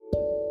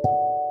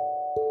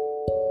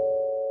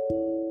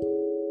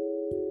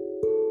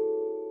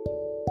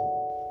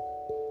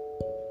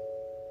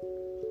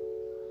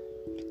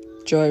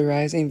Joy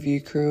Rising View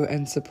crew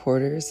and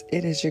supporters.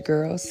 It is your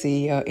girl,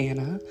 CEO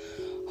Anna,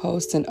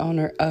 host and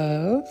owner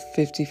of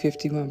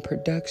 5051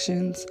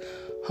 Productions,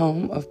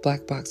 home of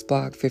Black Box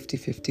Blog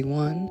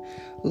 5051,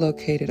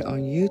 located on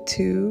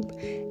YouTube,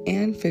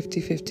 and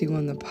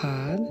 5051 The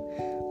Pod,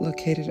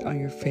 located on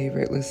your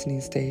favorite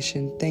listening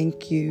station.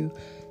 Thank you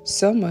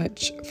so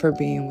much for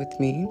being with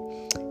me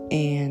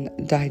and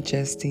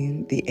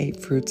digesting the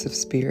 8 fruits of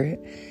spirit.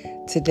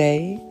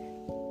 Today,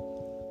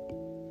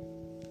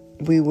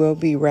 we will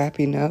be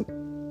wrapping up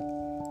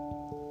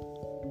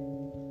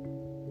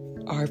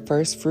our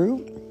first fruit,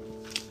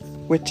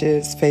 which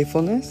is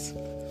faithfulness.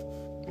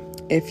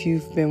 If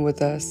you've been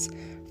with us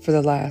for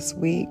the last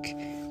week,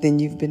 then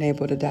you've been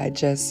able to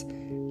digest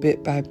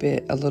bit by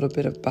bit a little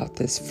bit about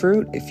this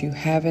fruit. If you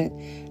haven't,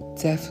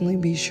 definitely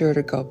be sure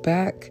to go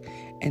back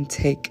and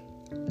take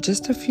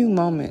just a few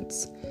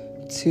moments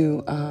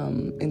to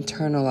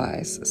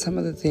internalize some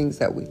of the things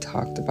that we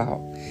talked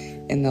about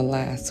in the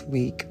last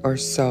week or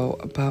so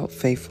about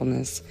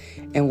faithfulness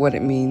and what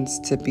it means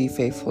to be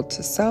faithful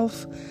to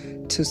self,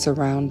 to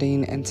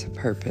surrounding, and to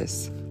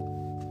purpose.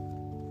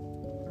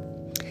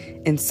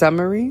 In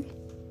summary,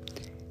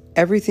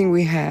 everything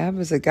we have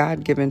is a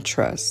God-given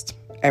trust.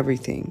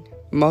 Everything.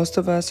 Most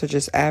of us are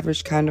just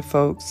average kind of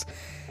folks,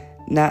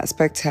 not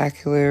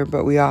spectacular,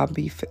 but we all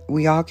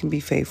can be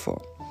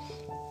faithful.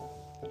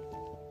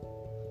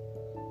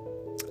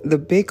 The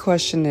big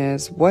question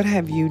is, what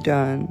have you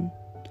done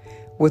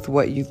with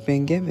what you've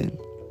been given?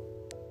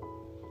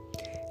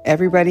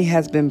 Everybody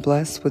has been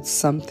blessed with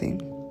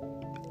something.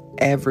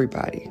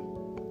 Everybody.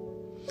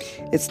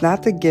 It's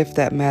not the gift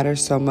that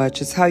matters so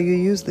much, it's how you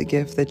use the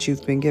gift that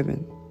you've been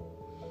given.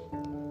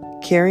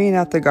 Carrying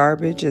out the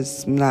garbage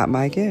is not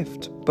my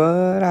gift,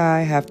 but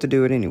I have to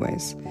do it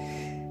anyways.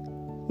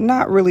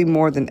 Not really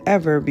more than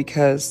ever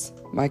because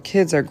my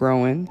kids are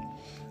growing.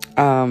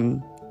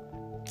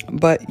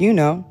 But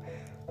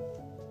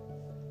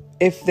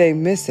if they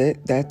miss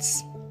it,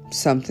 that's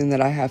something that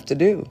I have to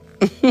do.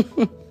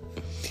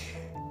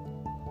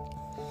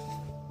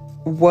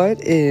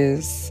 What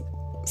is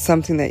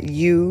something that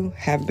you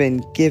have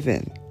been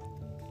given?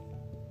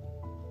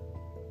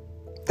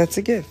 That's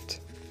a gift.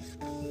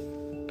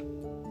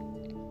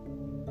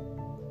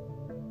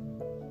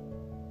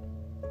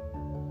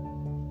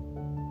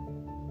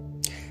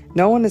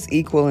 No one is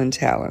equal in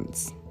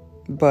talents,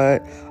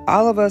 but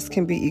all of us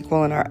can be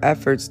equal in our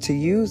efforts to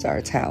use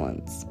our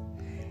talents.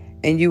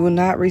 And you will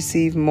not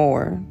receive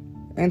more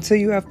until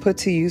you have put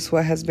to use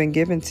what has been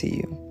given to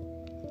you.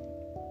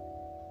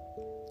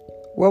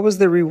 What was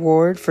the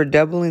reward for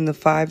doubling the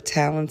 5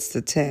 talents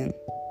to 10?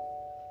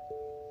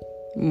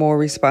 More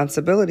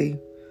responsibility,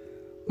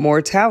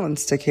 more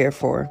talents to care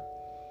for.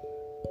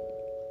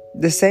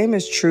 The same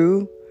is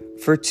true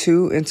for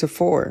 2 into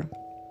 4.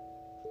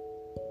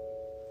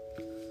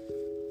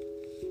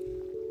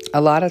 A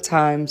lot of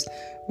times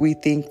we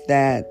think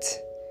that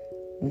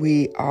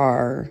we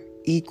are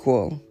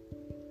equal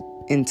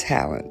in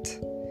talent.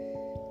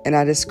 And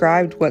I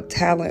described what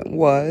talent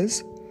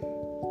was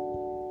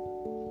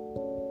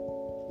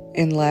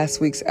in last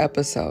week's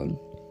episode.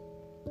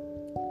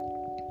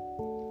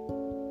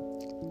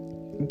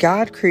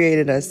 God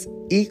created us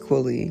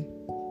equally,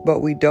 but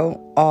we don't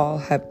all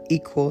have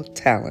equal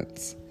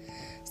talents.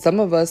 Some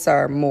of us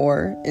are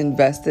more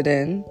invested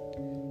in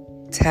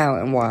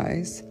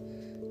talent-wise.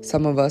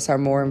 Some of us are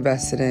more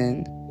invested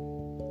in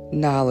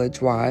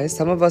knowledge-wise.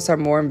 Some of us are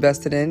more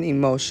invested in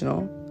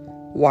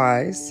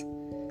emotional-wise,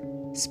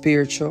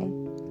 spiritual.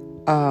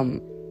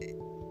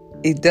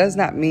 It does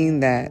not mean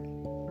that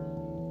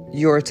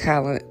your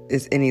talent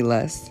is any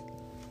less.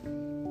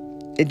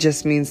 It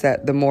just means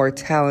that the more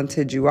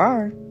talented you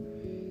are,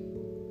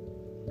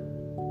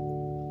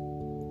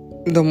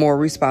 the more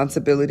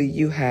responsibility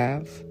you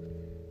have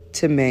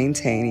to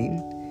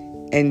maintaining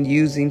and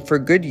using for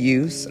good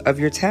use of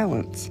your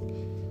talents.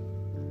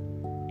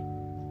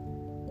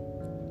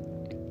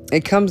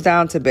 It comes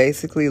down to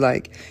basically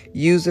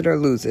use it or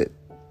lose it,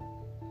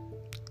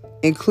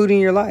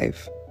 including your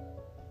life.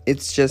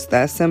 It's just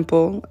that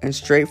simple and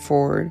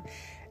straightforward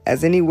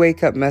as any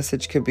wake-up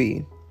message could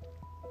be.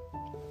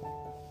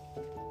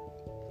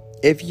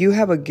 If you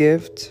have a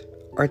gift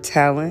or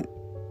talent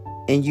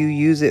and you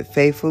use it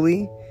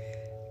faithfully,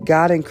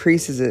 God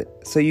increases it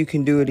so you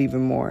can do it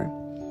even more.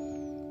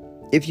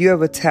 If you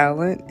have a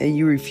talent and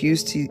you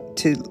refuse to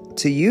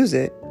use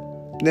it,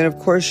 then of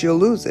course you'll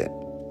lose it.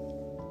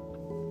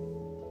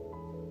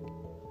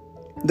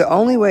 The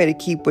only way to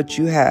keep what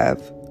you have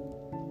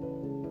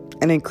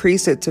and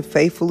increase it to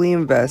faithfully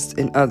invest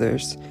in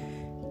others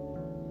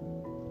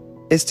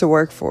is to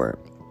work for it.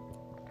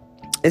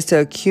 Is to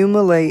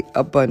accumulate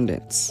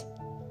abundance.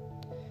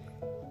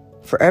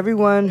 For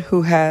everyone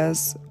who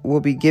has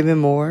will be given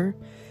more,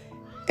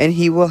 and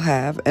he will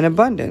have an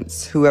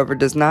abundance. Whoever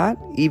does not,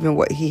 even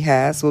what he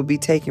has will be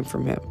taken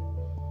from him.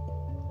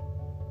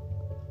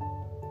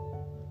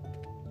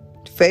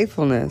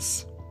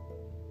 Faithfulness,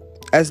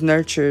 as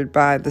nurtured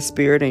by the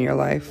Spirit in your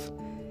life,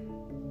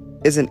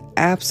 is an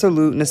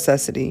absolute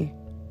necessity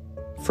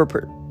for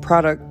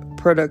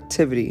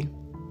productivity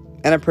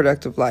and a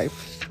productive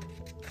life.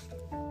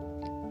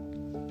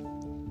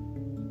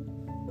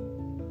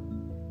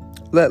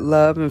 Let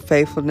love and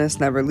faithfulness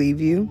never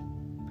leave you.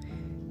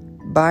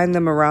 Bind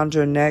them around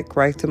your neck,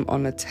 write them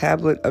on a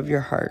tablet of your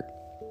heart.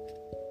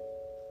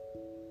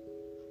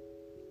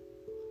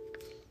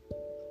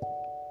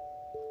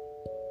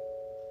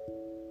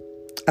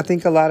 I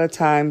think a lot of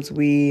times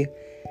we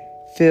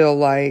feel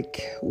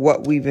like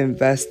what we've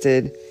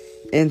invested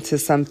into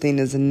something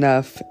is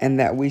enough and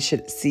that we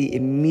should see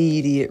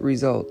immediate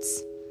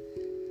results.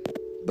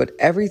 But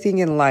everything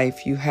in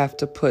life you have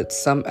to put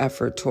some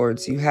effort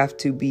towards. You have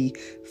to be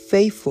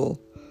faithful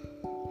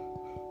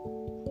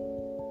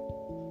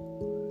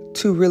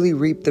to really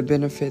reap the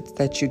benefits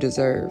that you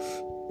deserve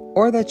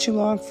or that you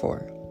long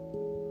for.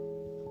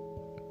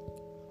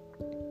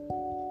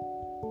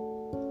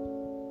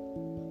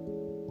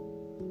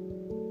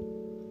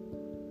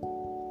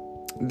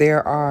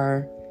 There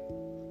are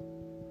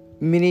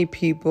many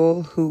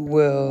people who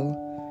will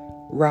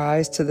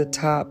rise to the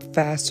top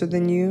faster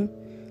than you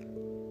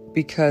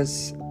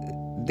because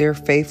their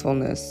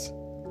faithfulness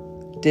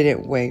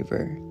didn't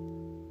waver.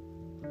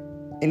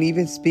 And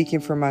even speaking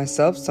for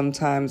myself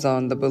sometimes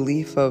on the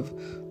belief of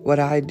what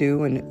I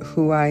do and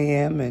who I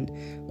am and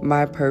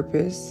my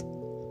purpose,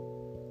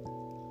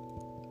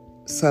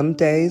 some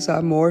days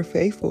I'm more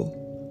faithful.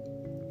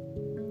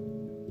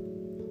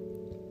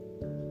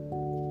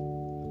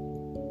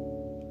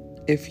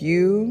 If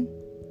you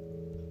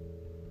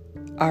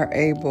are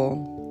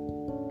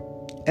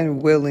able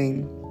and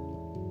willing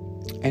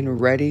and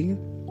ready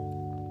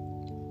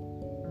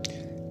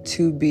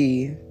to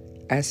be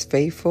as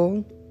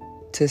faithful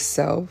to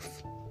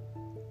self,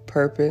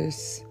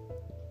 purpose,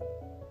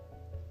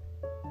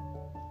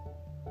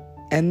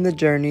 and the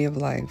journey of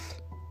life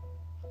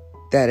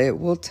that it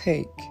will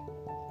take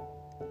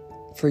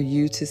for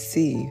you to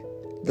see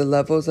the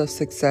levels of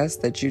success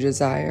that you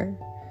desire,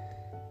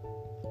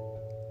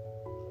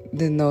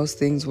 then those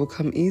things will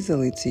come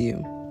easily to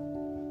you.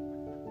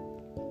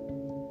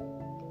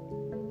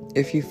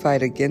 If you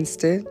fight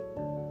against it,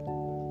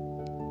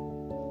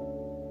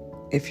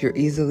 if you're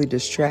easily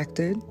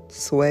distracted,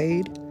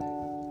 swayed,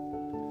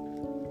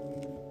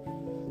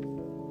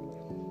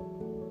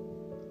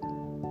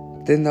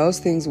 then those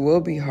things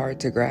will be hard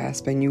to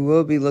grasp and you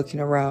will be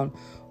looking around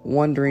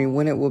wondering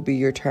when it will be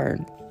your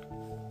turn.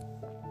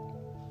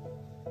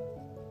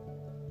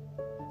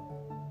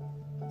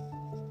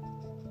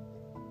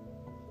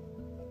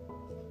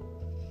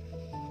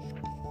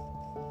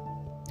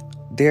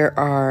 There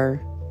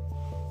are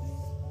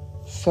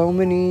so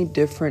many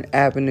different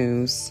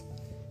avenues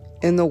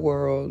in the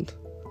world,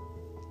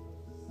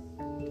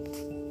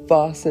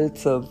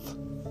 faucets of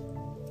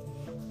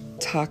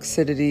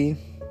toxicity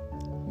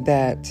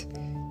that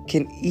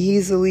can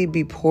easily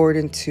be poured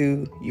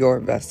into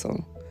your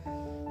vessel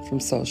from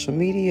social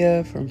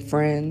media, from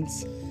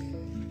friends,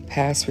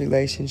 past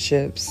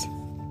relationships.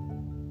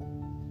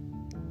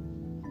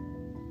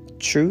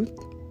 Truth.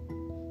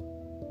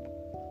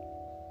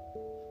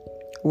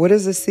 What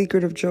is the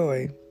secret of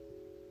joy?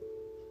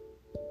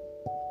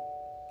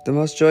 The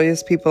most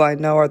joyous people I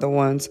know are the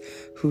ones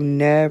who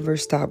never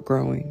stop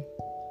growing.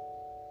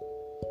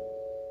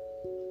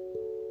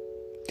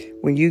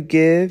 When you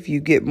give,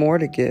 you get more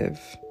to give.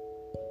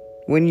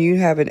 When you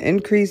have an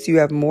increase, you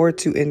have more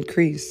to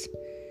increase.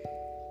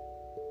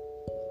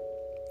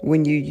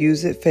 When you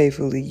use it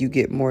faithfully, you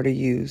get more to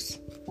use.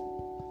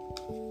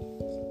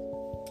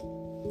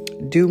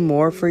 Do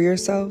more for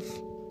yourself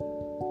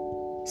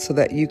so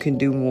that you can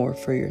do more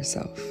for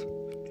yourself.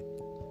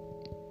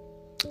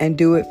 And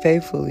do it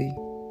faithfully.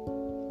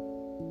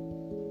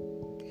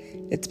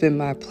 It's been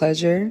my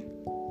pleasure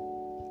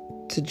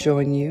to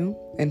join you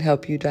and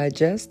help you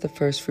digest the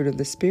first fruit of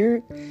the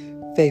Spirit,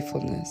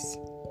 faithfulness.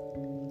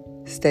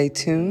 Stay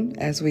tuned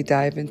as we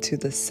dive into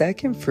the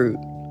second fruit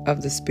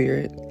of the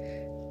Spirit,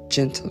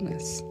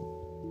 gentleness.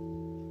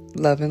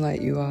 Love and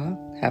light you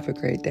all. Have a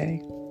great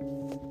day.